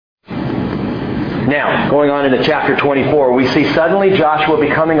Now, going on into chapter 24, we see suddenly Joshua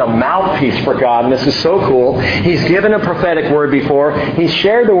becoming a mouthpiece for God, and this is so cool. He's given a prophetic word before. He's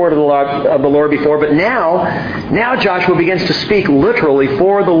shared the word of the Lord before, but now Joshua begins to speak literally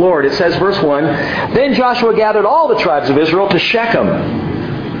for the Lord. It says, verse 1, Then Joshua gathered all the tribes of Israel to Shechem.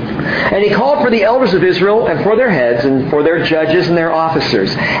 And he called for the elders of Israel and for their heads and for their judges and their officers.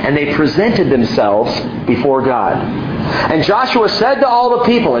 And they presented themselves before God. And Joshua said to all the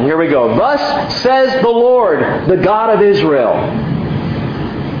people, and here we go, Thus says the Lord, the God of Israel.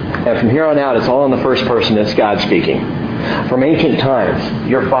 And from here on out, it's all in the first person. It's God speaking. From ancient times,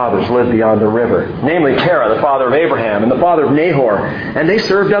 your fathers lived beyond the river, namely Terah, the father of Abraham, and the father of Nahor, and they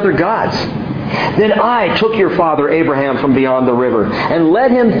served other gods. Then I took your father Abraham from beyond the river, and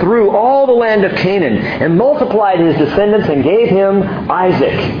led him through all the land of Canaan, and multiplied his descendants, and gave him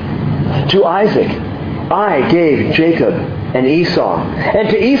Isaac. To Isaac I gave Jacob and Esau. And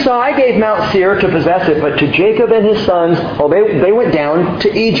to Esau I gave Mount Seir to possess it, but to Jacob and his sons, they went down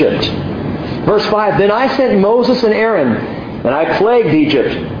to Egypt. Verse 5, Then I sent Moses and Aaron, and I plagued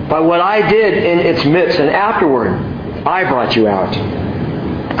Egypt by what I did in its midst, and afterward I brought you out.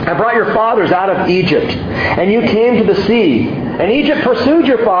 I brought your fathers out of Egypt, and you came to the sea. And Egypt pursued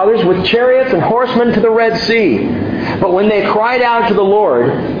your fathers with chariots and horsemen to the Red Sea. But when they cried out to the Lord,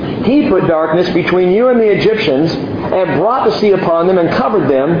 He put darkness between you and the Egyptians, and brought the sea upon them, and covered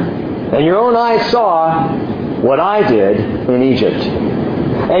them. And your own eyes saw what I did in Egypt.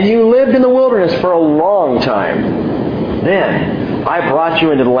 And you lived in the wilderness for a long time. Then I brought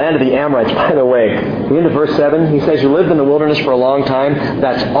you into the land of the Amorites. By the way, the end of verse 7, he says, You lived in the wilderness for a long time.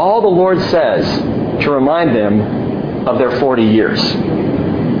 That's all the Lord says to remind them of their 40 years.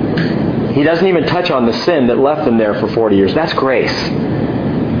 He doesn't even touch on the sin that left them there for 40 years. That's grace.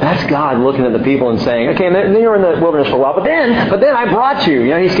 That's God looking at the people and saying, okay, and then you were in the wilderness for a while, but then I brought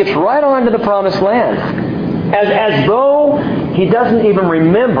you. He skips right on to the promised land. As though he doesn't even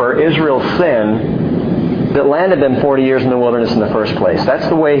remember Israel's sin that landed them 40 years in the wilderness in the first place. That's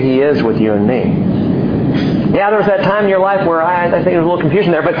the way he is with you and me. Yeah, there was that time in your life where I think there was a little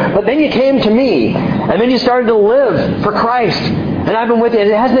confusion there, but then you came to me, and then you started to live for Christ, and I've been with you.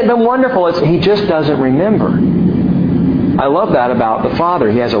 Hasn't it been wonderful? He just doesn't remember. I love that about the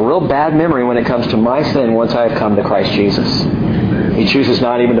Father. He has a real bad memory when it comes to my sin once I have come to Christ Jesus. He chooses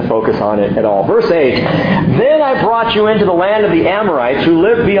not even to focus on it at all. Verse 8, Then I brought you into the land of the Amorites who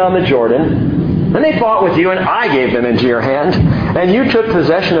lived beyond the Jordan, and they fought with you, and I gave them into your hand. And you took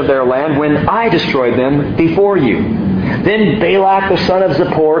possession of their land when I destroyed them before you. Then Balak the son of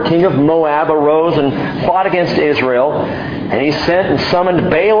Zippor, king of Moab, arose and fought against Israel. And he sent and summoned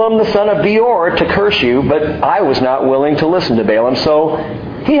Balaam the son of Beor to curse you, but I was not willing to listen to Balaam, so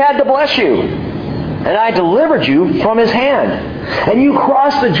he had to bless you. And I delivered you from his hand. And you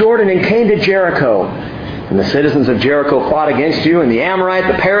crossed the Jordan and came to Jericho. And the citizens of Jericho fought against you, and the Amorite,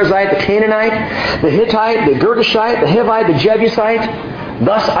 the Perizzite, the Canaanite, the Hittite, the Girgashite, the Hivite, the Jebusite.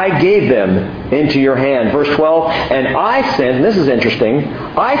 Thus I gave them into your hand. Verse 12, And I sent, and this is interesting,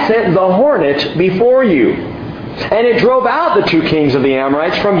 I sent the hornet before you. And it drove out the two kings of the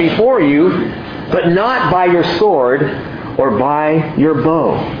Amorites from before you, but not by your sword or by your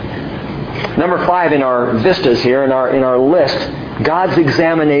bow. Number 5 in our vistas here, in our list, God's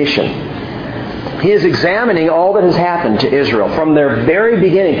examination. He is examining all that has happened to Israel from their very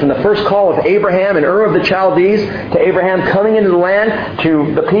beginning, from the first call of Abraham and Ur of the Chaldees, to Abraham coming into the land,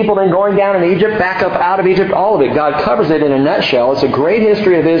 to the people then going down in Egypt, back up out of Egypt, all of it. God covers it in a nutshell. It's a great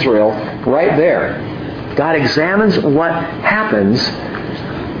history of Israel right there. God examines what happens,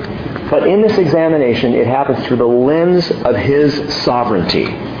 but in this examination, it happens through the lens of His sovereignty.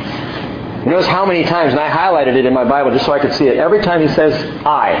 Notice how many times, and I highlighted it in my Bible just so I could see it, every time He says,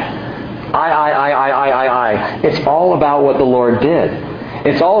 I. It's all about what the Lord did.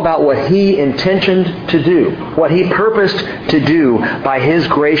 It's all about what He intentioned to do, what He purposed to do by His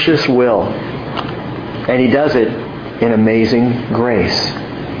gracious will. And He does it in amazing grace.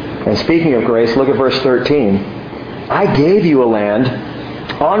 And speaking of grace, look at verse 13. I gave you a land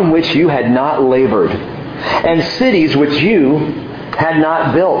on which you had not labored, and cities which you had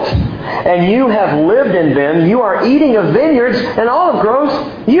not built. And you have lived in them. You are eating of vineyards and olive groves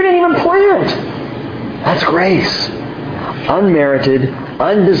you didn't even plant. That's grace. Unmerited,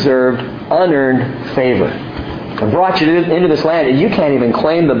 undeserved, unearned favor. I brought you into this land, and you can't even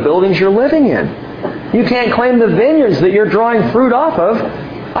claim the buildings you're living in. You can't claim the vineyards that you're drawing fruit off of.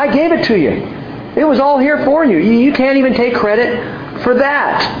 I gave it to you. It was all here for you. You can't even take credit for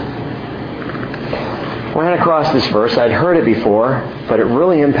that. Ran across this verse. I'd heard it before, but it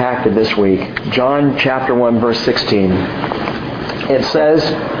really impacted this week. John chapter 1, verse 16. It says,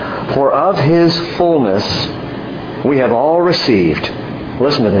 For of His fullness we have all received,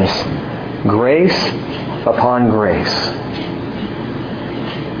 listen to this, grace upon grace.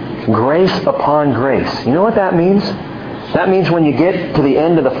 Grace upon grace. You know what that means? That means when you get to the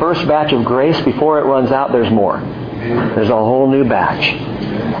end of the first batch of grace, before it runs out, there's more. There's a whole new batch.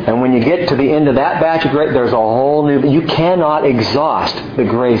 And when you get to the end of that batch of grace, there's a whole new... You cannot exhaust the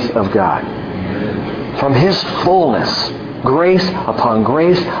grace of God. From His fullness, grace upon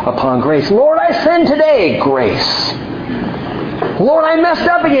grace upon grace. Lord, I sinned today. Grace. Lord, I messed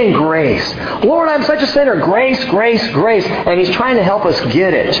up again. Grace. Lord, I'm such a sinner. Grace, grace, grace. And He's trying to help us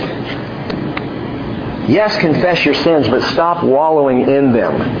get it. Yes, confess your sins, but stop wallowing in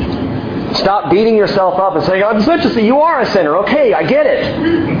them. Stop beating yourself up and saying, I'm such a sinner. You are a sinner. Okay, I get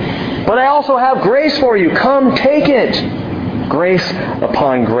it. But I also have grace for you. Come take it. Grace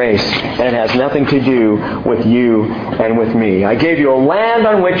upon grace. And it has nothing to do with you and with me. I gave you a land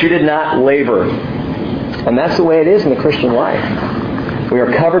on which you did not labor. And that's the way it is in the Christian life. We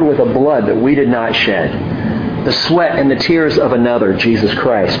are covered with a blood that we did not shed. The sweat and the tears of another, Jesus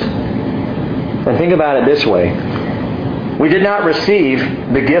Christ. And think about it this way. We did not receive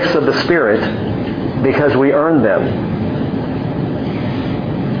the gifts of the Spirit because we earned them.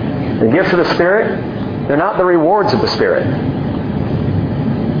 The gifts of the Spirit, they're not the rewards of the Spirit.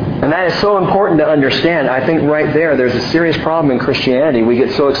 And that is so important to understand. I think right there's a serious problem in Christianity. We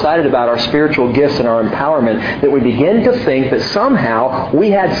get so excited about our spiritual gifts and our empowerment that we begin to think that somehow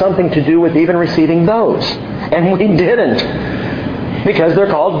we had something to do with even receiving those. And we didn't. Because they're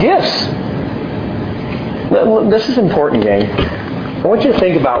called gifts. This is important, gang. I want you to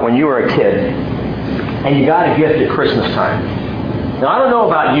think about when you were a kid and you got a gift at Christmas time. Now, I don't know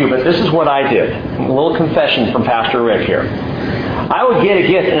about you, but this is what I did. A little confession from Pastor Rick here. I would get a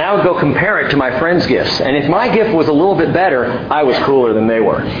gift and I would go compare it to my friends' gifts. And if my gift was a little bit better, I was cooler than they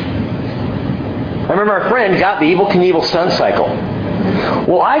were. I remember our friend got the Evel Knievel stunt cycle.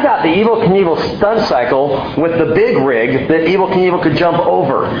 Well, I got the Evel Knievel stunt cycle with the big rig that Evel Knievel could jump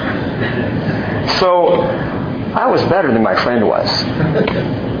over. So, I was better than my friend was.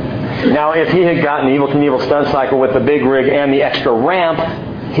 Now, if he had gotten the Evel Knievel stunt cycle with the big rig and the extra ramp,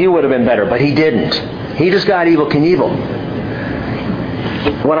 he would have been better. But he didn't. He just got Evel Knievel.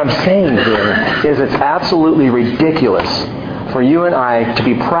 What I'm saying here is it's absolutely ridiculous for you and I to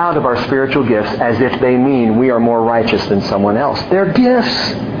be proud of our spiritual gifts as if they mean we are more righteous than someone else. They're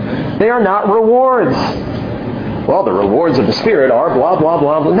gifts. They are not rewards. Well, the rewards of the Spirit are blah, blah,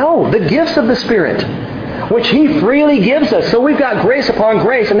 blah, blah. No, the gifts of the Spirit, which He freely gives us. So we've got grace upon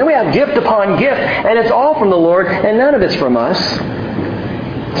grace, and then we have gift upon gift, and it's all from the Lord, and none of it's from us.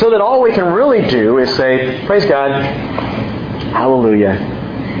 So that all we can really do is say, praise God, hallelujah,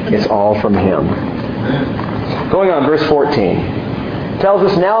 it's all from Him. Going on, verse 14. Tells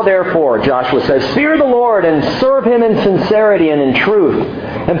us, now therefore, Joshua says, fear the Lord and serve Him in sincerity and in truth.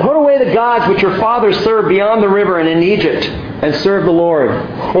 And put away the gods which your fathers served beyond the river and in Egypt, and serve the Lord.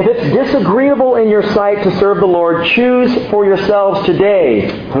 If it's disagreeable in your sight to serve the Lord, choose for yourselves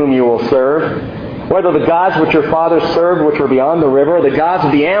today whom you will serve. Whether the gods which your fathers served, which were beyond the river, or the gods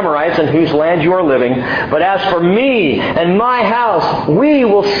of the Amorites in whose land you are living. But as for me and my house, we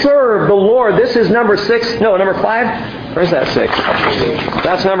will serve the Lord. This is number 5. Where's that 6?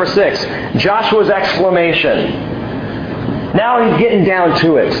 That's number 6. Joshua's exclamation. Now he's getting down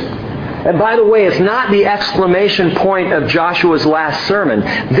to it. And by the way, it's not the exclamation point of Joshua's last sermon.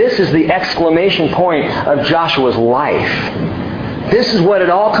 This is the exclamation point of Joshua's life. This is what it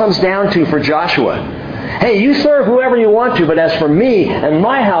all comes down to for Joshua. Hey, you serve whoever you want to, but as for me and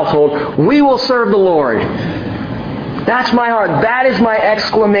my household, we will serve the Lord. That's my heart. That is my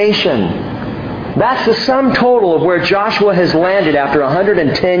exclamation. That's the sum total of where Joshua has landed after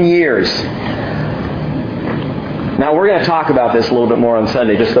 110 years. Now, we're going to talk about this a little bit more on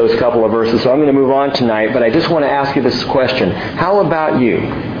Sunday, just those couple of verses, so I'm going to move on tonight, but I just want to ask you this question. How about you?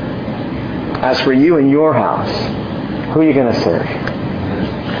 As for you and your house, who are you going to serve?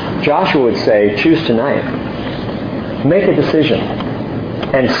 Joshua would say, choose tonight. Make a decision.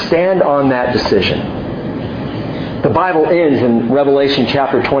 And stand on that decision. The Bible ends in Revelation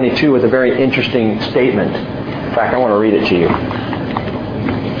chapter 22 with a very interesting statement. In fact, I want to read it to you.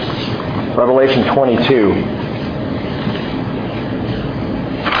 Revelation 22.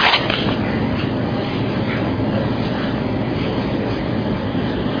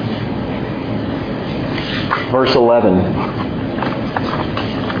 Verse 11.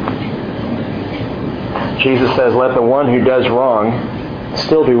 Jesus says, let the one who does wrong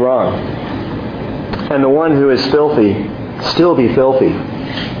still be wrong. And the one who is filthy still be filthy.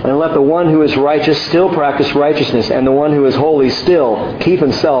 And let the one who is righteous still practice righteousness, and the one who is holy still keep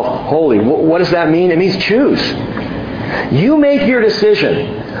himself holy. What does that mean? It means choose. You make your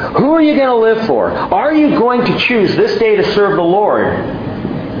decision. Who are you going to live for? Are you going to choose this day to serve the Lord?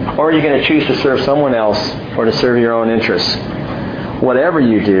 Or are you going to choose to serve someone else or to serve your own interests? Whatever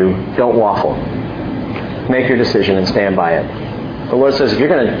you do, don't waffle. Make your decision and stand by it. The Lord says, if you're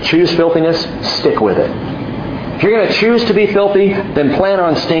going to choose filthiness, stick with it. If you're going to choose to be filthy, then plan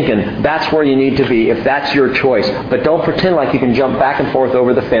on stinking. That's where you need to be, if that's your choice. But don't pretend like you can jump back and forth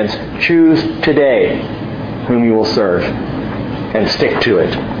over the fence. Choose today whom you will serve and stick to it.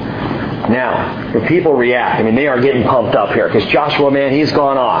 Now, the people react. I mean, they are getting pumped up here because Joshua, man, he's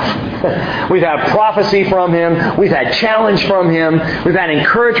gone off. We've had prophecy from him. We've had challenge from him. We've had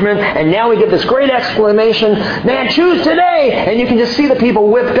encouragement. And now we get this great exclamation, man, choose today. And you can just see the people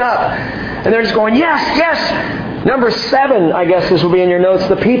whipped up. And they're just going, yes, yes. Number 7, I guess this will be in your notes,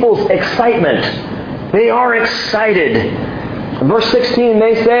 the people's excitement. They are excited. In verse 16,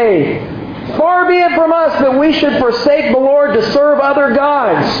 they say, far be it from us that we should forsake the Lord to serve other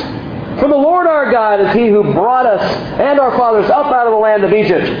gods. For the Lord our God is He who brought us and our fathers up out of the land of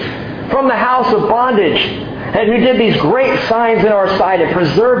Egypt, from the house of bondage, and who did these great signs in our sight and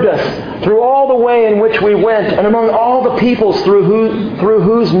preserved us through all the way in which we went, and among all the peoples through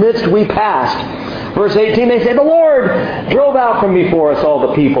whose midst we passed. Verse 18, they say, the Lord drove out from before us all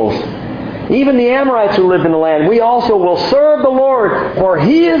the peoples, even the Amorites who lived in the land. We also will serve the Lord, for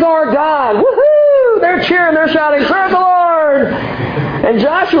He is our God. Woohoo! They're cheering, they're shouting, serve the Lord! And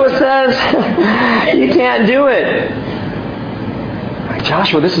Joshua says, you can't do it.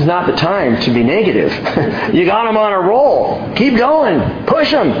 Joshua, this is not the time to be negative. You got them on a roll. Keep going.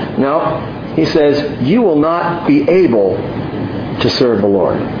 Push them. No. He says, you will not be able to serve the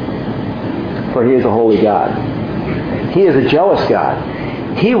Lord. For He is a holy God. He is a jealous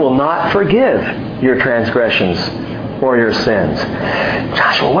God. He will not forgive your transgressions or your sins.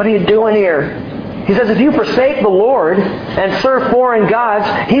 Joshua, what are you doing here? He says, if you forsake the Lord and serve foreign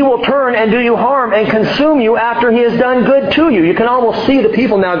gods, He will turn and do you harm and consume you after He has done good to you. You can almost see the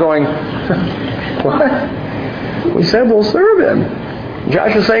people now going, what? We said we'll serve Him.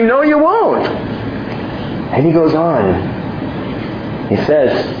 Joshua's saying, no, you won't. And he goes on. He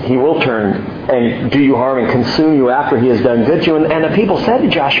says, He will turn and do you harm and consume you after He has done good to you. And the people said to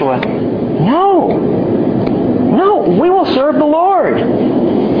Joshua, no, we will serve the Lord.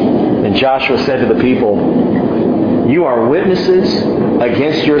 And Joshua said to the people, you are witnesses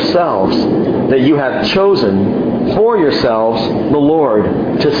against yourselves that you have chosen for yourselves the Lord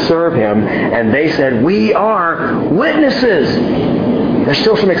to serve Him. And they said, we are witnesses. There's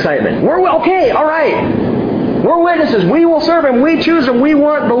still some excitement. We're okay, all right. We're witnesses. We will serve Him. We choose Him. We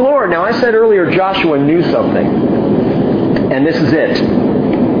want the Lord. Now, I said earlier Joshua knew something. And this is it.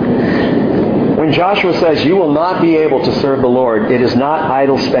 When Joshua says, you will not be able to serve the Lord, it is not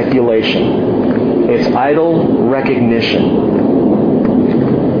idle speculation. It's idle recognition.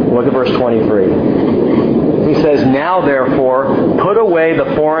 Look at verse 23. He says, now therefore, put away the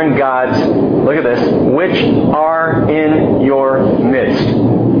foreign gods, look at this, which are in your midst.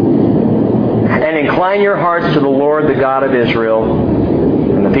 And incline your hearts to the Lord, the God of Israel.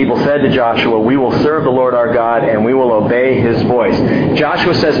 And the people said to Joshua, we will serve the Lord our God, and we will obey His voice.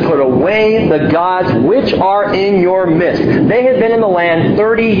 Joshua says, put away the gods which are in your midst. They had been in the land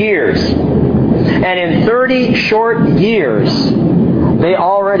 30 years. And in 30 short years, they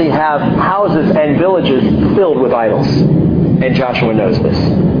already have houses and villages filled with idols. And Joshua knows this.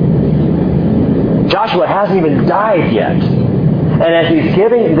 Joshua hasn't even died yet. And as he's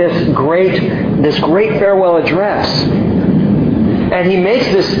giving this great farewell address, and he makes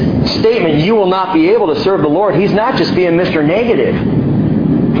this statement, you will not be able to serve the Lord. He's not just being Mr. Negative.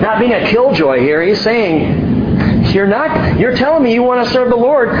 He's not being a killjoy here. He's saying, you're telling me you want to serve the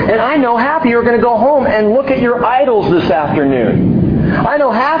Lord, and I know half of you are going to go home and look at your idols this afternoon. I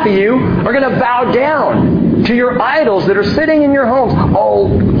know half of you are going to bow down to your idols that are sitting in your homes. Oh,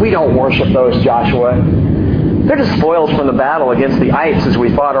 we don't worship those, Joshua. They're just spoils from the battle against the ites as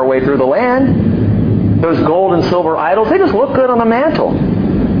we fought our way through the land. Those gold and silver idols, they just look good on the mantle.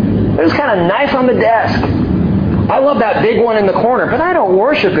 They're just kind of nice on the desk. I love that big one in the corner, but I don't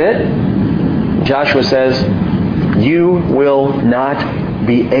worship it. Joshua says, you will not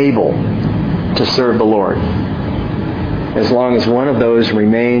be able to serve the Lord as long as one of those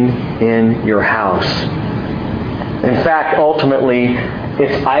remain in your house. In fact, ultimately,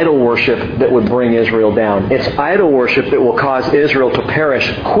 it's idol worship that would bring Israel down. It's idol worship that will cause Israel to perish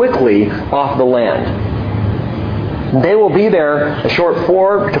quickly off the land. They will be there a short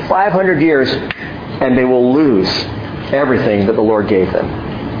 400 to 500 years, and they will lose everything that the Lord gave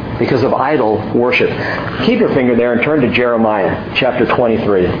them because of idol worship. Keep your finger there and turn to Jeremiah chapter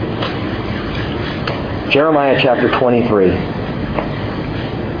 23. Jeremiah chapter 23.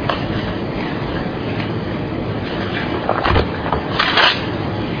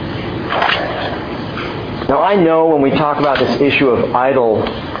 Now I know when we talk about this issue of idol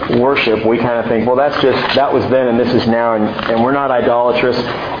worship, we kind of think, well, that was then and this is now, and we're not idolatrous.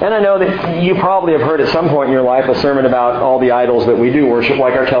 And I know that you probably have heard at some point in your life a sermon about all the idols that we do worship,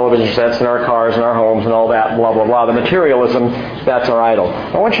 like our television sets and our cars and our homes and all that, blah, blah, blah. The materialism, that's our idol.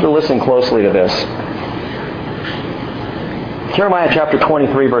 I want you to listen closely to this. Jeremiah chapter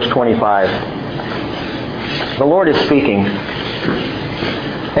 23, verse 25. The Lord is speaking,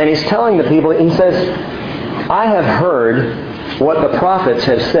 and He's telling the people, He says, I have heard what the prophets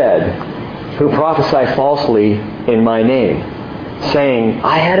have said, who prophesy falsely in my name, saying,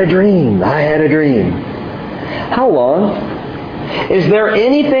 I had a dream, I had a dream. How long? Is there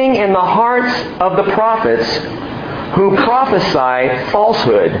anything in the hearts of the prophets who prophesy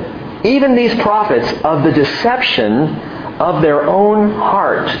falsehood, even these prophets of the deception of their own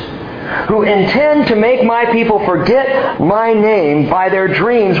heart, who intend to make my people forget my name by their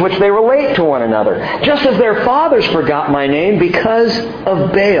dreams which they relate to one another, just as their fathers forgot my name because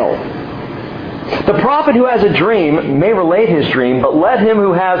of Baal. The prophet who has a dream may relate his dream, but let him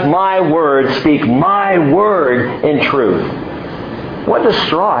who has my word speak my word in truth. What does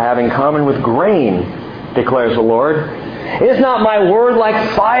straw have in common with grain, declares the Lord? Is not my word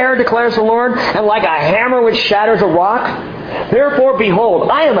like fire, declares the Lord, and like a hammer which shatters a rock? Therefore, behold,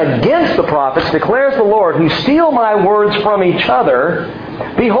 I am against the prophets, declares the Lord, who steal my words from each other.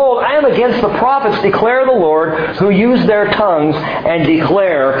 Behold, I am against the prophets, declare the Lord, who use their tongues and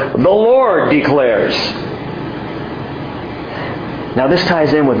declare, the Lord declares. Now this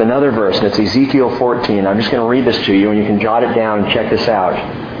ties in with another verse, and it's Ezekiel 14. I'm just going to read this to you, and you can jot it down and check this out.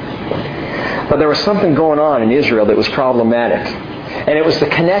 But there was something going on in Israel that was problematic. And it was the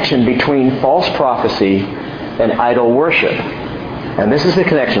connection between false prophecy and idol worship. And this is the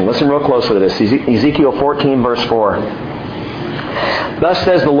connection. Listen real closely to this. Ezekiel 14, verse 4. Thus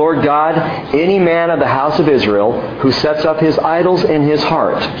says the Lord God, any man of the house of Israel who sets up his idols in his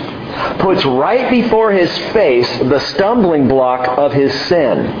heart, puts right before his face the stumbling block of his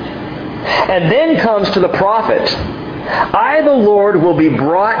sin, and then comes to the prophet, I, the Lord, will be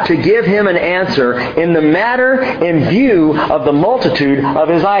brought to give him an answer in the matter in view of the multitude of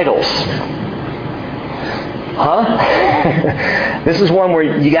his idols. This is one where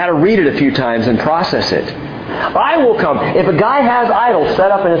you got to read it a few times and process it. I will come. If a guy has idols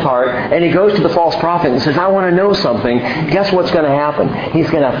set up in his heart and he goes to the false prophet and says, I want to know something, guess what's going to happen? He's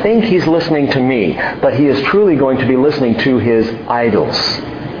going to think he's listening to me, but he is truly going to be listening to his idols.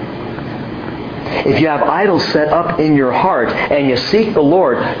 If you have idols set up in your heart and you seek the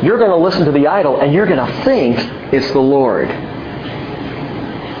Lord, you're going to listen to the idol and you're going to think it's the Lord.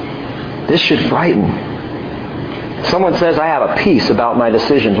 This should frighten. Someone says, I have a peace about my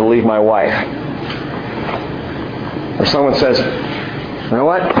decision to leave my wife. Or someone says, you know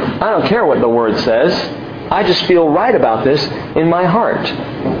what? I don't care what the Word says. I just feel right about this in my heart.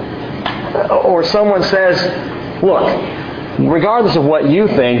 Or someone says, look, regardless of what you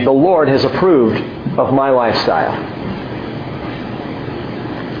think, the Lord has approved of my lifestyle.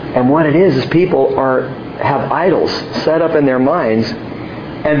 And what it is people have idols set up in their minds,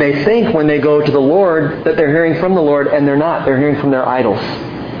 and they think when they go to the Lord that they're hearing from the Lord, and they're not. They're hearing from their idols.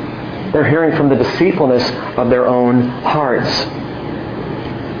 They're hearing from the deceitfulness of their own hearts.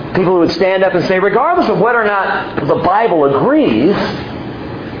 People who would stand up and say, regardless of whether or not the Bible agrees,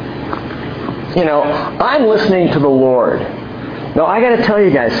 I'm listening to the Lord. Now, I got to tell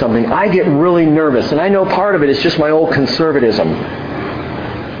you guys something. I get really nervous, and I know part of it is just my old conservatism.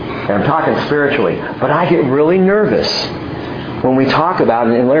 And I'm talking spiritually. But I get really nervous when we talk about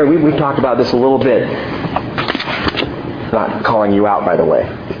it. And Larry, we've talked about this a little bit. Not calling you out, by the way.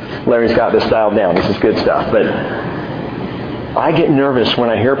 Larry's got this dialed down. This is good stuff. But I get nervous when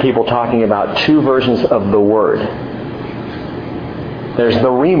I hear people talking about two versions of the Word. There's the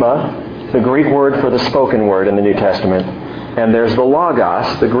Rhema, the Greek word for the spoken word in the New Testament. And there's the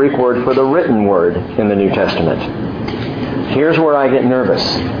Logos, the Greek word for the written word in the New Testament. Here's where I get nervous.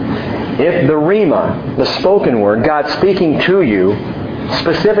 If the Rhema, the spoken word, God speaking to you,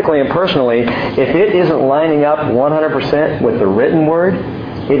 specifically and personally, if it isn't lining up 100% with the written word,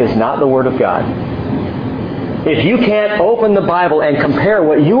 it is not the Word of God. If you can't open the Bible and compare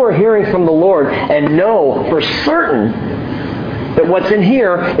what you are hearing from the Lord and know for certain that what's in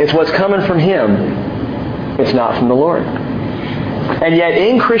here is what's coming from Him, it's not from the Lord. And yet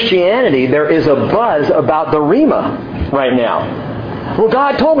in Christianity, there is a buzz about the Rhema. right now. Well,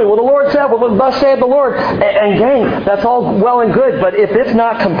 God told me. Well, the Lord said. Well, thus saith the Lord. And gang, that's all well and good. But if it's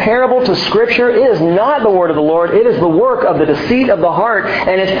not comparable to Scripture, it is not the word of the Lord. It is the work of the deceit of the heart.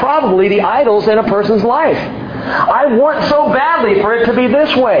 And it's probably the idols in a person's life. I want so badly for it to be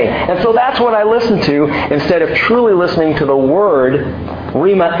this way. And so that's what I listen to instead of truly listening to the Word,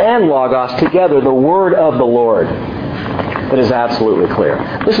 Rhema and Logos together, the Word of the Lord. That is absolutely clear.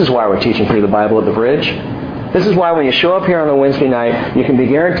 This is why we're teaching through the Bible at the Bridge. This is why when you show up here on a Wednesday night, you can be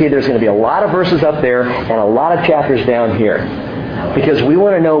guaranteed there's going to be a lot of verses up there and a lot of chapters down here. Because we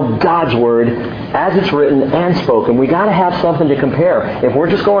want to know God's Word as it's written and spoken. We've got to have something to compare. If we're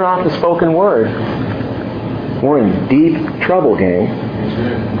just going off the spoken Word, we're in deep trouble, gang.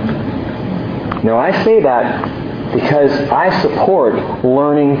 Now, I say that because I support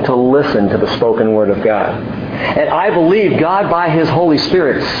learning to listen to the spoken Word of God. And I believe God, by His Holy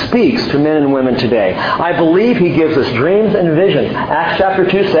Spirit, speaks to men and women today. I believe He gives us dreams and visions. Acts chapter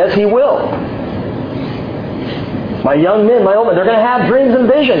 2 says He will. My young men, my old men, they're going to have dreams and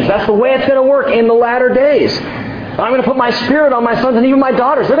visions. That's the way it's going to work in the latter days. I'm going to put my Spirit on my sons and even my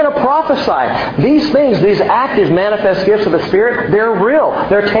daughters. They're going to prophesy. These things, these active manifest gifts of the Spirit, they're real.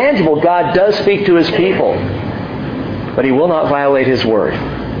 They're tangible. God does speak to His people. But He will not violate His Word.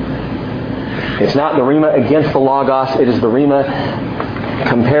 It's not the Rhema against the Logos. It is the Rhema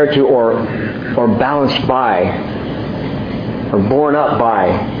compared to or balanced by or borne up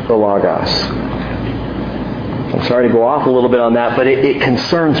by the Logos. I'm sorry to go off a little bit on that, but it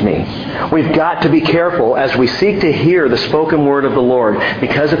concerns me. We've got to be careful as we seek to hear the spoken word of the Lord,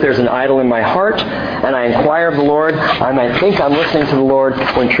 because if there's an idol in my heart and I inquire of the Lord, I might think I'm listening to the Lord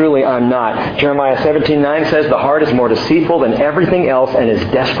when truly I'm not. Jeremiah 17:9 says, the heart is more deceitful than everything else and is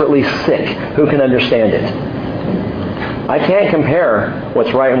desperately sick. Who can understand it? I can't compare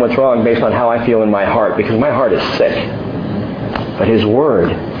what's right and what's wrong based on how I feel in my heart, because my heart is sick. But His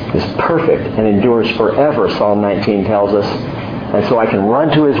Word is perfect and endures forever, Psalm 19 tells us. And so I can run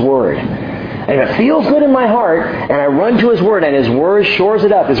to His Word. And if it feels good in my heart, and I run to His Word, and His Word shores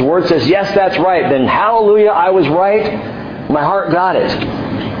it up, His Word says, yes, that's right, then hallelujah, I was right. My heart got it.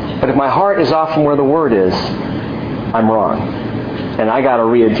 But if my heart is off from where the Word is, I'm wrong. And I got to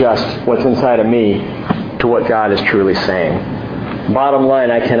readjust what's inside of me to what God is truly saying. Bottom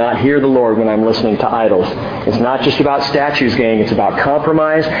line, I cannot hear the Lord when I'm listening to idols. It's not just about statues, gang. It's about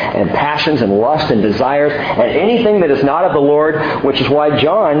compromise and passions and lust and desires and anything that is not of the Lord, which is why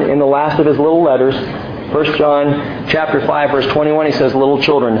John, in the last of his little letters, 1 John chapter 5, verse 21, he says, little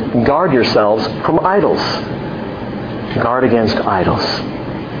children, guard yourselves from idols. Guard against idols.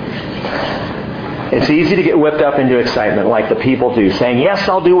 It's easy to get whipped up into excitement like the people do, saying, yes,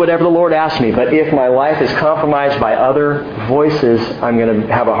 I'll do whatever the Lord asks me, but if my life is compromised by other voices, I'm going to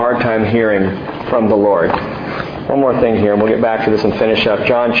have a hard time hearing from the Lord. One more thing here, and we'll get back to this and finish up.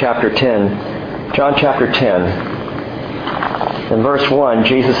 John chapter 10. John chapter 10. In verse 1,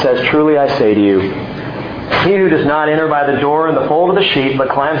 Jesus says, truly I say to you, he who does not enter by the door in the fold of the sheep, but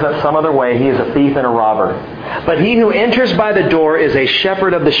climbs up some other way, he is a thief and a robber. But he who enters by the door is a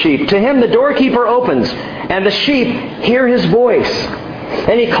shepherd of the sheep. To him the doorkeeper opens, and the sheep hear his voice.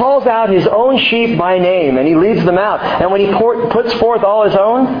 And he calls out his own sheep by name, and he leads them out. And when he puts forth all his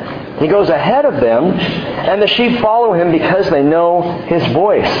own, he goes ahead of them, and the sheep follow him because they know his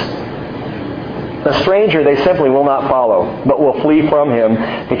voice. The stranger they simply will not follow, but will flee from him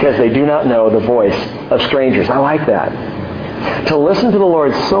because they do not know the voice of strangers. I like that. To listen to the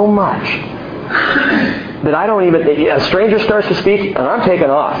Lord so much that I don't even... A stranger starts to speak, and I'm taken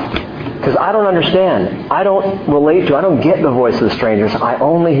off. Because I don't understand. I don't relate to, I don't get the voice of the strangers. I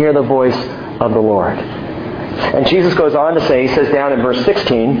only hear the voice of the Lord. And Jesus goes on to say, he says down in verse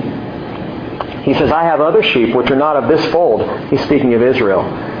 16, he says, I have other sheep which are not of this fold. He's speaking of Israel.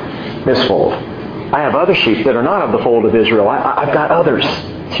 This fold. I have other sheep that are not of the fold of Israel. I've got others.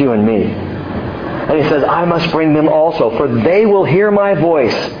 It's you and me. And he says, I must bring them also, for they will hear my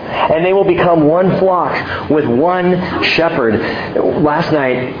voice, and they will become one flock with one shepherd. Last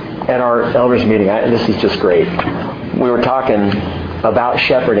night at our elders meeting, this is just great. We were talking about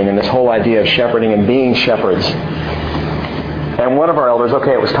shepherding and this whole idea of shepherding and being shepherds. And one of our elders,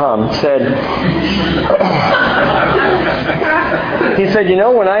 okay, it was Tom, said, he said, you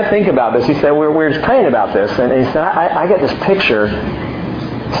know, when I think about this, he said, we were just praying about this, and he said, I get this picture.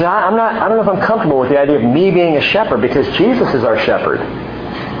 He said, I don't know if I'm comfortable with the idea of me being a shepherd, because Jesus is our shepherd.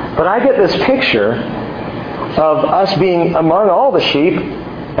 But I get this picture of us being among all the sheep,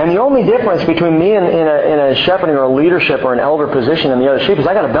 and the only difference between me and in a shepherding or a leadership or an elder position and the other sheep is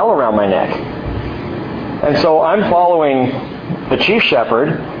I got a bell around my neck. And so I'm following the chief shepherd,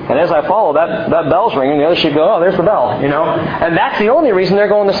 And as I follow, that bell's ringing. The other sheep go, oh, there's the bell, And that's the only reason they're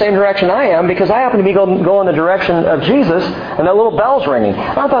going the same direction I am, because I happen to be going the direction of Jesus, and that little bell's ringing.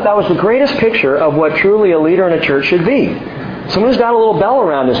 I thought that was the greatest picture of what truly a leader in a church should be. Someone who's got a little bell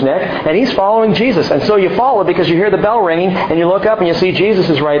around his neck, and he's following Jesus. And so you follow because you hear the bell ringing, and you look up and you see Jesus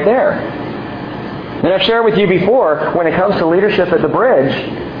is right there. And I've shared with you before, when it comes to leadership at the bridge,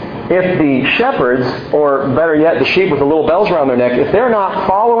 if the shepherds, or better yet, the sheep with the little bells around their neck, if they're not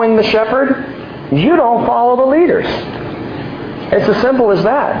following the shepherd, you don't follow the leaders. It's as simple as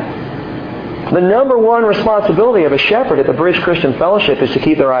that. The number one responsibility of a shepherd at the Bridge Christian Fellowship is to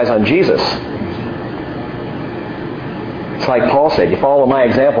keep their eyes on Jesus. It's like Paul said, you follow my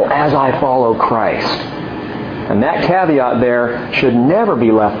example as I follow Christ. And that caveat there should never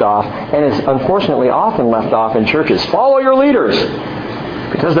be left off, and is unfortunately often left off in churches. Follow your leaders,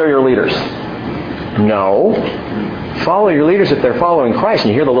 because they're your leaders. No. Follow your leaders if they're following Christ, and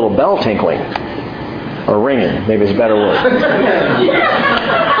you hear the little bell tinkling. Or ringing, maybe is a better word.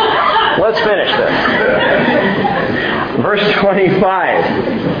 Let's finish this. Verse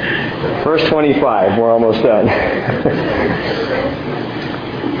 25. Verse 25. We're almost done.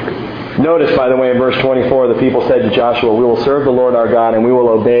 Notice, by the way, in verse 24, the people said to Joshua, we will serve the Lord our God and we will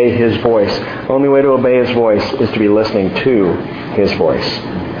obey His voice. The only way to obey His voice is to be listening to His voice.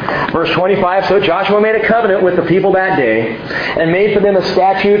 Verse 25, so Joshua made a covenant with the people that day and made for them a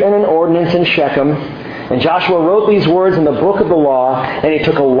statute and an ordinance in Shechem. And Joshua wrote these words in the book of the law, and he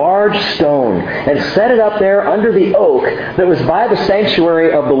took a large stone and set it up there under the oak that was by the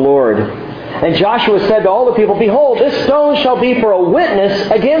sanctuary of the Lord. And Joshua said to all the people, behold, this stone shall be for a witness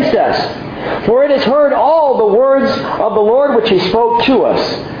against us. For it has heard all the words of the Lord which He spoke to us.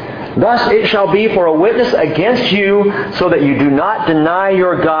 Thus it shall be for a witness against you, so that you do not deny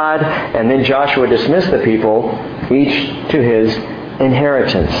your God. And then Joshua dismissed the people, each to his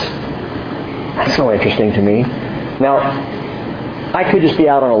inheritance. That's so interesting to me. Now, I could just be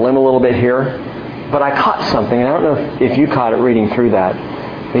out on a limb a little bit here, but I caught something, and I don't know if you caught it reading through that.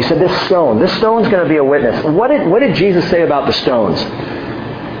 He said, this stone's going to be a witness. What did Jesus say about the stones?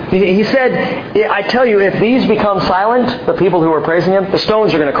 He said, I tell you, if these become silent, the people who are praising Him, the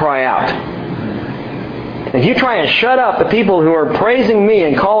stones are going to cry out. If you try and shut up the people who are praising Me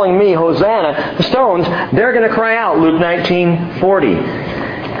and calling Me Hosanna, the stones, they're going to cry out. Luke 19:40.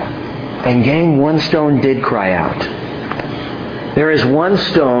 And gang, one stone did cry out. There is one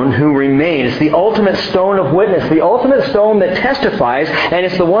stone who remains, the ultimate stone of witness, the ultimate stone that testifies, and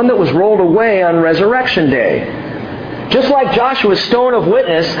it's the one that was rolled away on Resurrection Day. Just like Joshua's stone of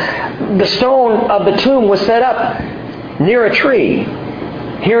witness, the stone of the tomb was set up near a tree.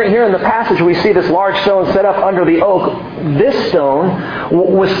 Here in the passage we see this large stone set up under the oak. This stone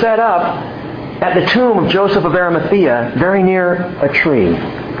was set up at the tomb of Joseph of Arimathea, very near a tree.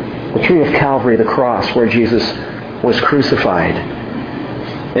 The tree of Calvary, the cross where Jesus was crucified.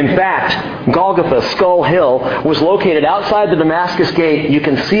 In fact, Golgotha, Skull Hill, was located outside the Damascus Gate. You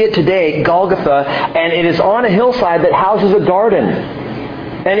can see it today, Golgotha, and it is on a hillside that houses a garden.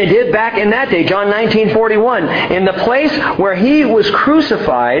 And it did back in that day, John 19:41. In the place where He was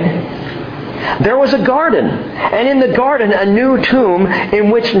crucified, there was a garden. And in the garden, a new tomb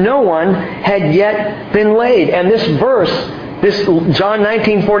in which no one had yet been laid. And this verse, this John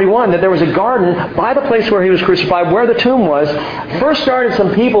 19:41, that there was a garden by the place where He was crucified, where the tomb was, first started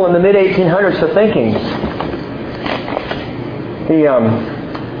some people in the mid-1800s to thinking.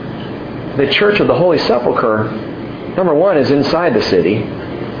 The Church of the Holy Sepulchre, number one, is inside the city.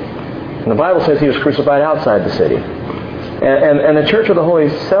 And the Bible says He was crucified outside the city. And the Church of the Holy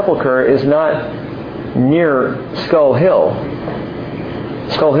Sepulchre is not near Skull Hill.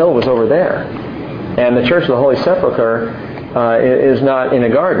 Skull Hill was over there. And the Church of the Holy Sepulchre is not in a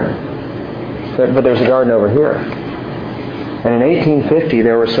garden. But there's a garden over here. And in 1850,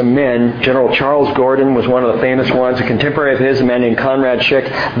 there were some men. General Charles Gordon was one of the famous ones. A contemporary of his, a man named Conrad Schick.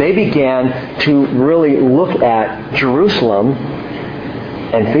 They began to really look at Jerusalem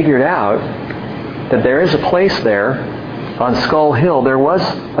and figured out that there is a place there on Skull Hill. There was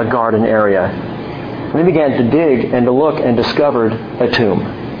a garden area. And they began to dig and to look and discovered a tomb.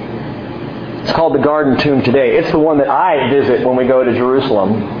 It's called the Garden Tomb today. It's the one that I visit when we go to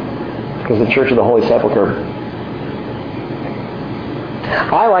Jerusalem, because the Church of the Holy Sepulchre.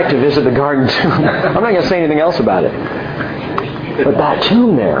 I like to visit the Garden Tomb. I'm not going to say anything else about it. But that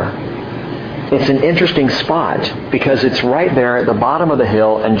tomb there, it's an interesting spot because it's right there at the bottom of the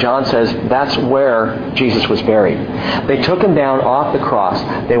hill, and John says that's where Jesus was buried. They took Him down off the cross.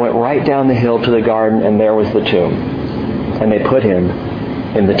 They went right down the hill to the garden, and there was the tomb. And they put Him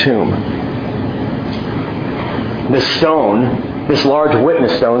in the tomb. The stone This large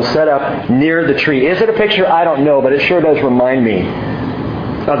witness stone set up near the tree. Is it a picture? I don't know, but it sure does remind me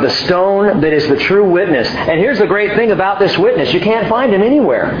of the stone that is the true witness. And here's the great thing about this witness. You can't find him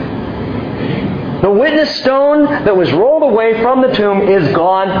anywhere. The witness stone that was rolled away from the tomb is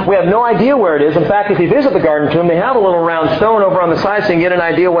gone. We have no idea where it is. In fact, if you visit the garden tomb, they have a little round stone over on the side so you can get an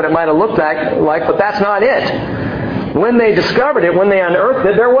idea what it might have looked like, but that's not it. When they discovered it, when they unearthed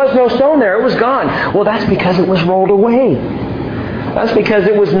it, there was no stone there. It was gone. Well, that's because it was rolled away. That's because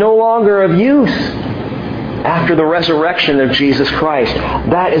it was no longer of use after the resurrection of Jesus Christ.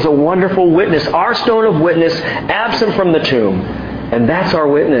 That is a wonderful witness. Our stone of witness, absent from the tomb. And that's our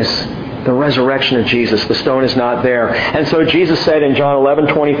witness. The resurrection of Jesus. The stone is not there. And so Jesus said in John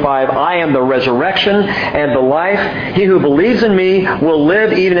 11:25, I am the resurrection and the life. He who believes in me will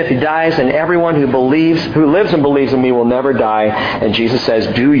live even if he dies, and everyone who lives and believes in me will never die. And Jesus says,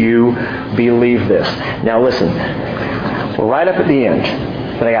 do you believe this? Now listen, we're right up at the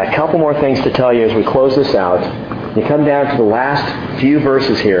end, but I got a couple more things to tell you as we close this out. You come down to the last few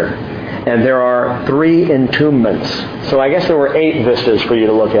verses here. And there are 3 entombments. So I guess there were 8 vistas for you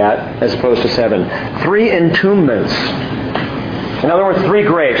to look at as opposed to 7. 3 entombments. In other words, 3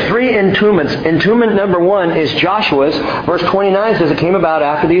 graves. 3 entombments. Entombment number 1 is Joshua's. Verse 29 says it came about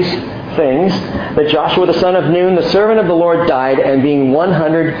after these things that Joshua the son of Nun, the servant of the Lord, died, and being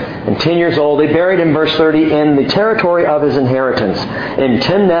 110 years old, they buried him, verse 30, in the territory of his inheritance, in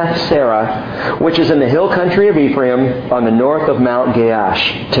Timnath-Serah, which is in the hill country of Ephraim, on the north of Mount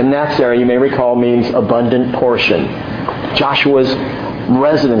Gaash. Timnath-Serah, you may recall, means abundant portion. Joshua's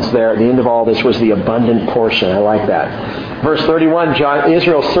residence there at the end of all this was the abundant portion. I like that. Verse 31,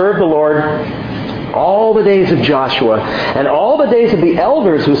 Israel served the Lord all the days of Joshua, and all the days of the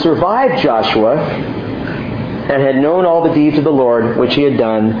elders who survived Joshua, and had known all the deeds of the Lord, which he had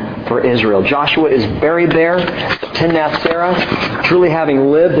done for Israel. Joshua is buried there, Timnath-Serah, truly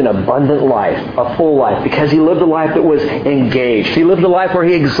having lived an abundant life, a full life, because he lived a life that was engaged. He lived a life where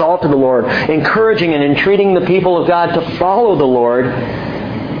he exalted the Lord, encouraging and entreating the people of God to follow the Lord,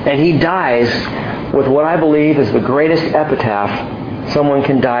 and he dies with what I believe is the greatest epitaph someone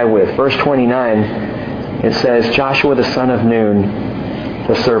can die with. Verse 29, it says, Joshua the son of Nun,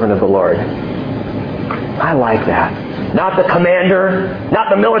 the servant of the Lord. I like that. Not the commander, not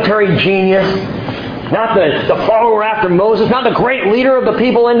the military genius, not the follower after Moses, not the great leader of the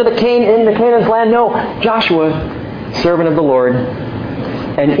people into Canaan's land. No, Joshua, servant of the Lord.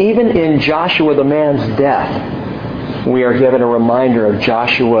 And even in Joshua the man's death, we are given a reminder of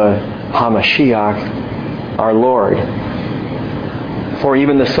Joshua HaMashiach, our Lord. For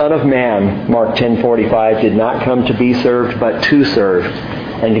even the Son of Man, Mark 10:45, did not come to be served, but to serve,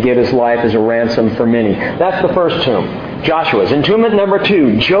 and to give his life as a ransom for many. That's the first tomb, Joshua's. Entombment number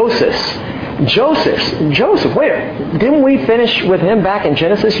 2, Joseph's. Joseph, wait, didn't we finish with him back in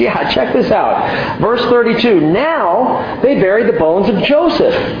Genesis? Yeah, check this out. Verse 32, now they buried the bones of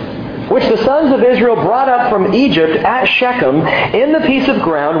Joseph, which the sons of Israel brought up from Egypt at Shechem in the piece of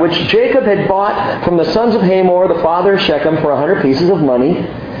ground which Jacob had bought from the sons of Hamor, the father of Shechem, for 100 pieces of money,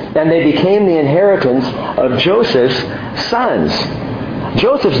 and they became the inheritance of Joseph's sons.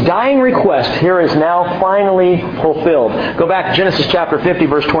 Joseph's dying request here is now finally fulfilled. Go back to Genesis chapter 50,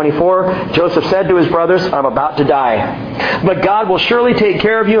 verse 24. Joseph said to his brothers, I'm about to die. But God will surely take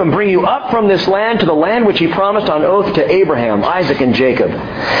care of you and bring you up from this land to the land which he promised on oath to Abraham, Isaac, and Jacob.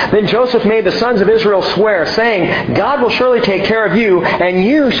 Then Joseph made the sons of Israel swear, saying, God will surely take care of you, and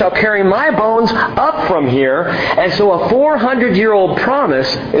you shall carry my bones up from here. And so a 400-year-old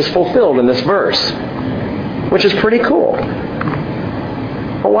promise is fulfilled in this verse, which is pretty cool.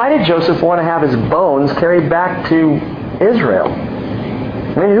 But why did Joseph want to have his bones carried back to Israel?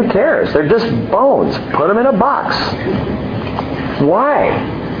 I mean, who cares? They're just bones. Put them in a box. Why?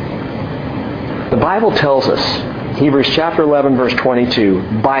 The Bible tells us, Hebrews chapter 11, verse 22,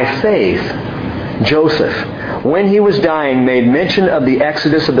 by faith, Joseph, when he was dying, made mention of the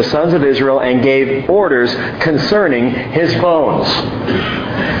exodus of the sons of Israel and gave orders concerning his bones.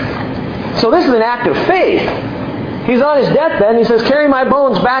 So this is an act of faith. He's on his deathbed and he says, carry my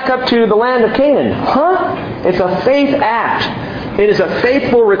bones back up to the land of Canaan. Huh? It's a faith act. It is a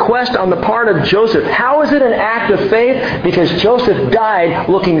faithful request on the part of Joseph. How is it an act of faith? Because Joseph died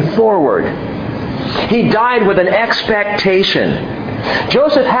looking forward. He died with an expectation.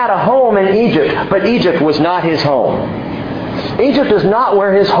 Joseph had a home in Egypt, but Egypt was not his home. Egypt is not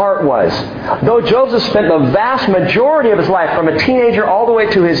where his heart was. Though Joseph spent the vast majority of his life, from a teenager all the way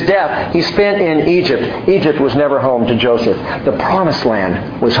to his death, he spent in Egypt. Egypt was never home to Joseph. The promised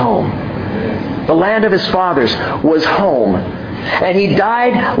land was home. The land of his fathers was home And he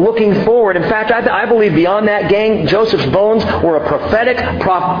died looking forward. In fact, I believe beyond that, gang, Joseph's bones were a prophetic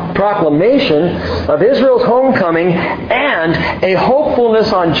proclamation of Israel's homecoming and a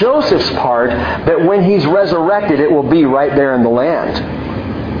hopefulness on Joseph's part that when he's resurrected, it will be right there in the land.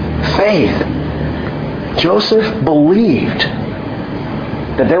 Faith. Joseph believed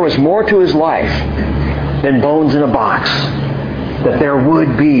that there was more to his life than bones in a box. That there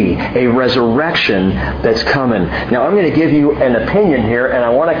would be a resurrection that's coming. Now, I'm going to give you an opinion here, and I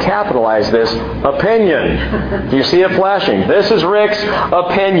want to capitalize this opinion. Do you see it flashing? This is Rick's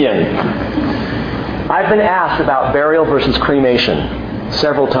opinion. I've been asked about burial versus cremation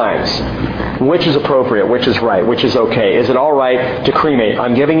several times. Which is appropriate? Which is right? Which is okay? Is it all right to cremate?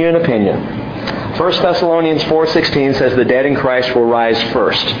 I'm giving you an opinion. 1 Thessalonians 4:16 says the dead in Christ will rise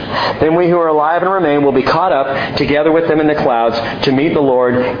first. Then we who are alive and remain will be caught up together with them in the clouds to meet the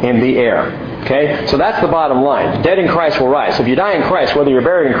Lord in the air. Okay? So that's the bottom line. Dead in Christ will rise. If you die in Christ, whether you're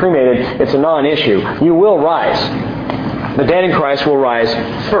buried and cremated, it's a non-issue. You will rise. The dead in Christ will rise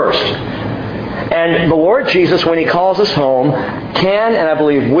first. And the Lord Jesus, when He calls us home, can and I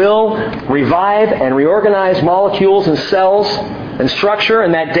believe will revive and reorganize molecules and cells and structure,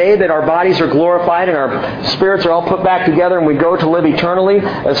 and that day that our bodies are glorified and our spirits are all put back together and we go to live eternally,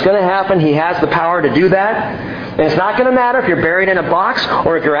 it's going to happen. He has the power to do that. And it's not going to matter if you're buried in a box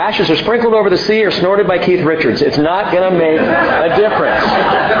or if your ashes are sprinkled over the sea or snorted by Keith Richards. It's not going to make a difference.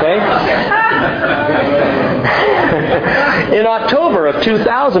 Okay? In October of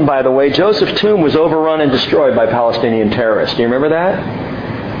 2000, by the way, Joseph's tomb was overrun and destroyed by Palestinian terrorists. Do you remember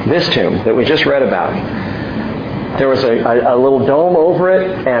that? This tomb that we just read about. There was a little dome over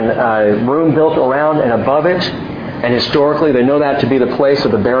it and a room built around and above it. And historically, they know that to be the place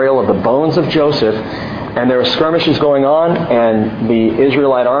of the burial of the bones of Joseph. And there were skirmishes going on, and the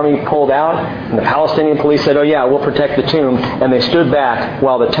Israelite army pulled out, and the Palestinian police said, oh yeah, we'll protect the tomb. And they stood back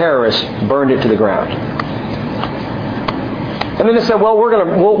while the terrorists burned it to the ground. And then they said, well,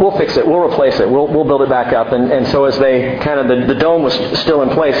 we'll fix it. We'll replace it. We'll build it back up. And so as they the dome was still in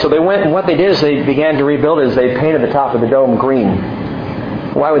place. So they went, and what they did is they began to rebuild it. Is they painted the top of the dome green.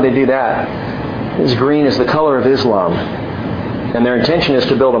 Why would they do that? Because green is the color of Islam. And their intention is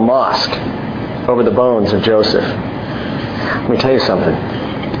to build a mosque over the bones of Joseph. Let me tell you something.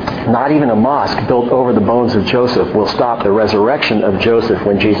 Not even a mosque built over the bones of Joseph will stop the resurrection of Joseph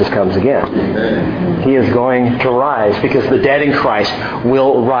when Jesus comes again. Amen. He is going to rise because the dead in Christ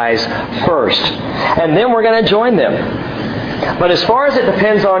will rise first. And then we're going to join them. But as far as it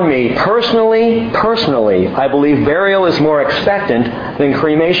depends on me, personally, I believe burial is more expectant than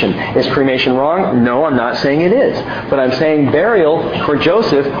cremation. Is cremation wrong? No, I'm not saying it is. But I'm saying burial for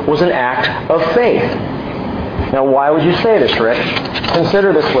Joseph was an act of faith. Now, why would you say this, Rick?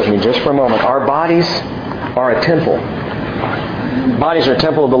 Consider this with me just for a moment. Our bodies are a temple. Bodies are a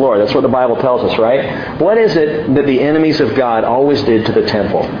temple of the Lord. That's what the Bible tells us, right? What is it that the enemies of God always did to the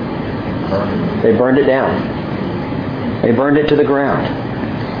temple? They burned it down. They burned it to the ground.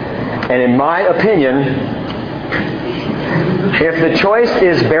 And in my opinion, if the choice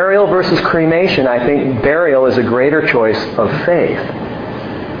is burial versus cremation, I think burial is a greater choice of faith.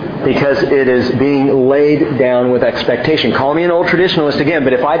 Because it is being laid down with expectation. Call me an old traditionalist again,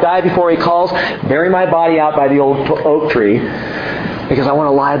 but if I die before He calls, bury my body out by the old oak tree, because I want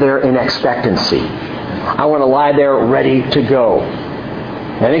to lie there in expectancy. I want to lie there ready to go.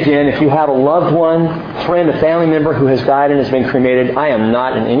 And again, if you have a loved one, friend, a family member who has died and has been cremated, I am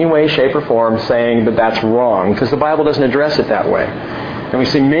not in any way, shape, or form saying that that's wrong, because the Bible doesn't address it that way. And we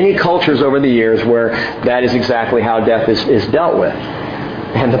see many cultures over the years where that is exactly how death is dealt with.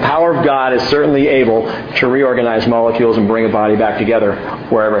 And the power of God is certainly able to reorganize molecules and bring a body back together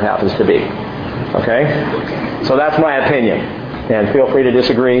wherever it happens to be. Okay? So that's my opinion. And feel free to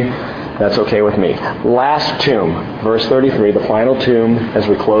disagree. That's okay with me. Last tomb, verse 33, the final tomb as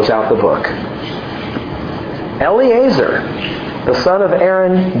we close out the book. Eleazar, the son of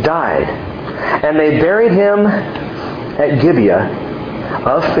Aaron, died. And they buried him at Gibeah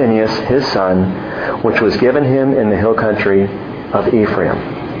of Phinehas, his son, which was given him in the hill country of Ephraim.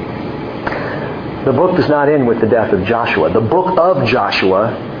 The book does not end with the death of Joshua. The book of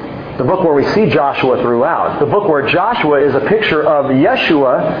Joshua, the book where we see Joshua throughout, the book where Joshua is a picture of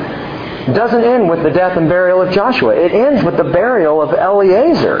Yeshua, doesn't end with the death and burial of Joshua. It ends with the burial of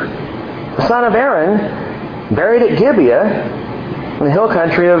Eleazar, the son of Aaron, buried at Gibeah in the hill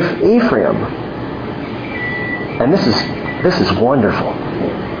country of Ephraim. And this is wonderful.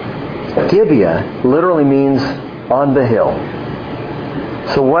 Gibeah literally means on the hill.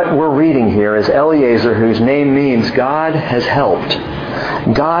 So what we're reading here is Eleazar, whose name means God has helped.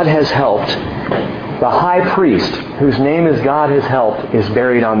 God has helped. The high priest, whose name is God has helped, is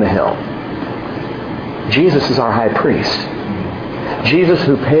buried on the hill. Jesus is our high priest. Jesus,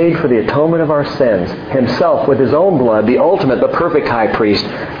 who paid for the atonement of our sins, himself with his own blood, the ultimate, the perfect high priest,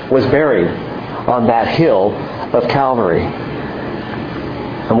 was buried on that hill of Calvary.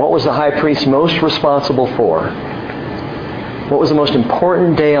 And what was the high priest most responsible for? What was the most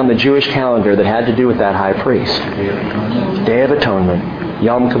important day on the Jewish calendar that had to do with that high priest? Day of Atonement.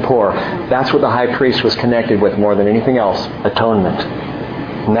 Yom Kippur. That's what the high priest was connected with more than anything else. Atonement.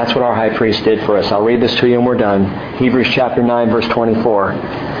 And that's what our high priest did for us. I'll read this to you and we're done. Hebrews chapter 9, verse 24.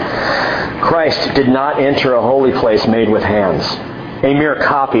 Christ did not enter a holy place made with hands, a mere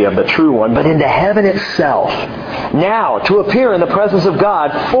copy of the true one, but into heaven itself, now to appear in the presence of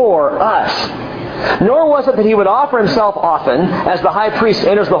God for us. Nor was it that he would offer himself often, as the high priest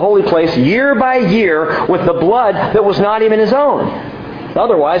enters the holy place year by year with the blood that was not even his own.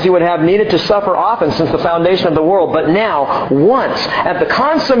 Otherwise, he would have needed to suffer often since the foundation of the world. But now, once, at the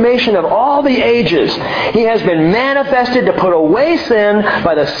consummation of all the ages, he has been manifested to put away sin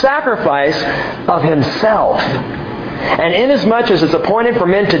by the sacrifice of himself. And inasmuch as it's appointed for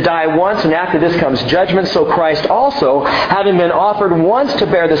men to die once, and after this comes judgment, so Christ also, having been offered once to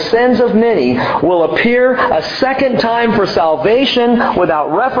bear the sins of many, will appear a second time for salvation without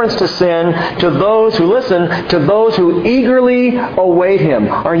reference to sin to those who listen, to those who eagerly await him.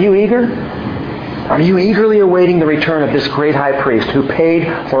 Are you eager? Are you eagerly awaiting the return of this great high priest who paid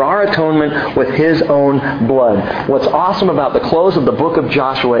for our atonement with his own blood? What's awesome about the close of the book of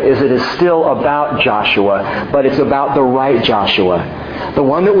Joshua is it is still about Joshua, but it's about the right Joshua. The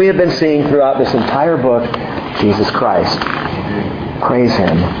one that we have been seeing throughout this entire book, Jesus Christ. Praise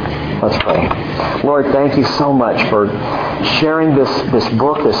him. Let's pray. Lord, thank you so much for sharing this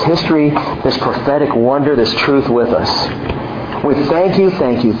book, this history, this prophetic wonder, this truth with us. We thank you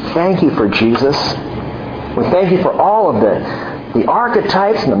for Jesus. We thank you for all of the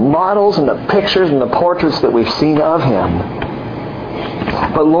archetypes and the models and the pictures and the portraits that we've seen of him.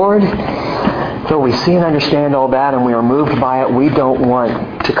 But Lord, though we see and understand all that and we are moved by it, we don't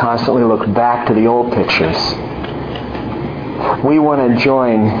want to constantly look back to the old pictures. We want to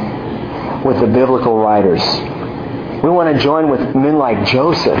join with the biblical writers. We want to join with men like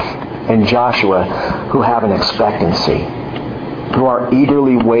Joseph and Joshua who have an expectancy, who are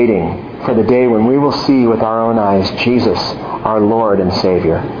eagerly waiting for the day when we will see with our own eyes Jesus, our Lord and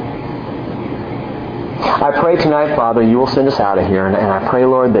Savior. I pray tonight, Father, you will send us out of here, and I pray,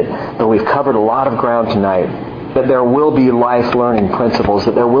 Lord, that we've covered a lot of ground tonight, that there will be life learning principles,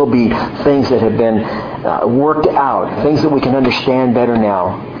 that there will be things that have been worked out, things that we can understand better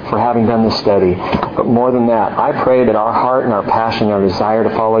now for having done this study. But more than that, I pray that our heart and our passion and our desire to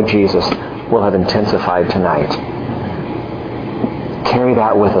follow Jesus will have intensified tonight. Carry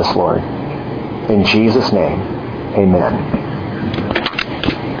that with us, Lord. In Jesus' name, amen.